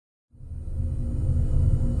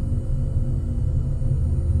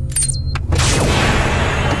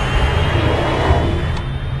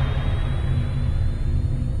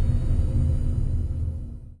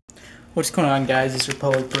What's going on, guys? It's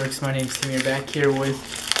Republic Brooks. My name's Tim. We're back here with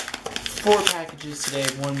 4 packages today.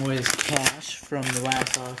 One was cash from the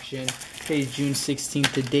last auction. Today is June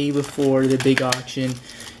 16th, the day before the big auction.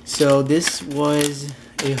 So this was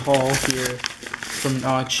a haul here from an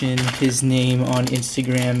auction. His name on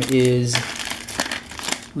Instagram is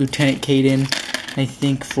Lieutenant Caden. I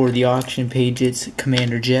think for the auction page it's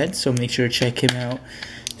Commander Jet, so make sure to check him out.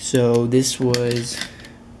 So this was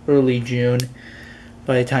early June.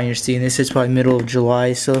 By the time you're seeing this, it's probably middle of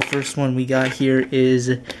July. So the first one we got here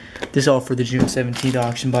is, this all for the June 17th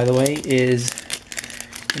auction, by the way, is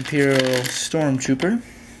Imperial Stormtrooper.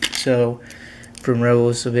 So from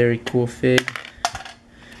Rebels, a very cool fig.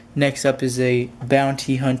 Next up is a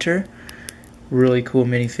Bounty Hunter. Really cool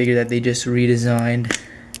minifigure that they just redesigned.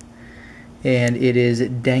 And it is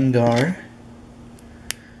Dengar.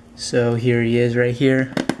 So here he is right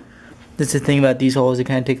here. That's the thing about these hauls, it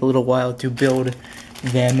kind of take a little while to build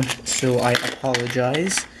them, so I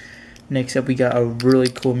apologize. Next up we got a really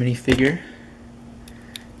cool minifigure,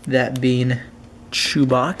 that being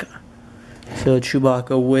Chewbacca. So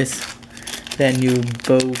Chewbacca with that new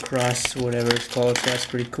bow cross, whatever it's called, so that's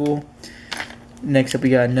pretty cool. Next up we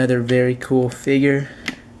got another very cool figure,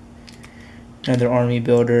 another army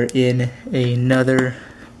builder in another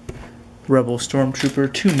Rebel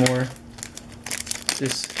Stormtrooper. 2 more.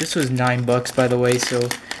 This was $9 by the way, so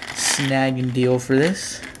snag and deal for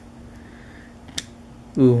this.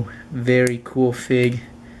 Ooh, very cool fig.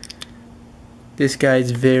 This guy's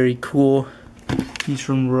very cool. He's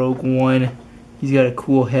from Rogue One. He's got a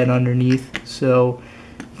cool head underneath, so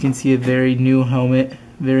you can see a very new helmet,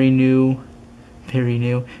 very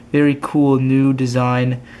cool new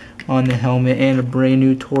design on the helmet, and a brand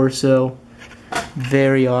new torso.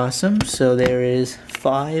 Very awesome. So there is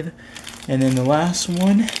 5. And then the last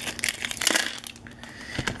one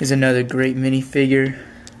is another great minifigure,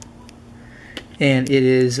 and it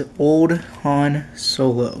is Old Han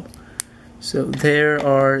Solo. So there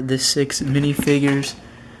are the 6 minifigures.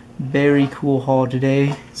 Very cool haul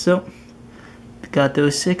today. So got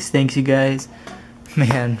those 6. Thanks you guys.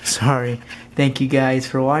 Man, sorry. Thank you guys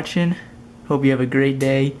for watching. Hope you have a great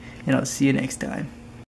day, and I'll see you next time.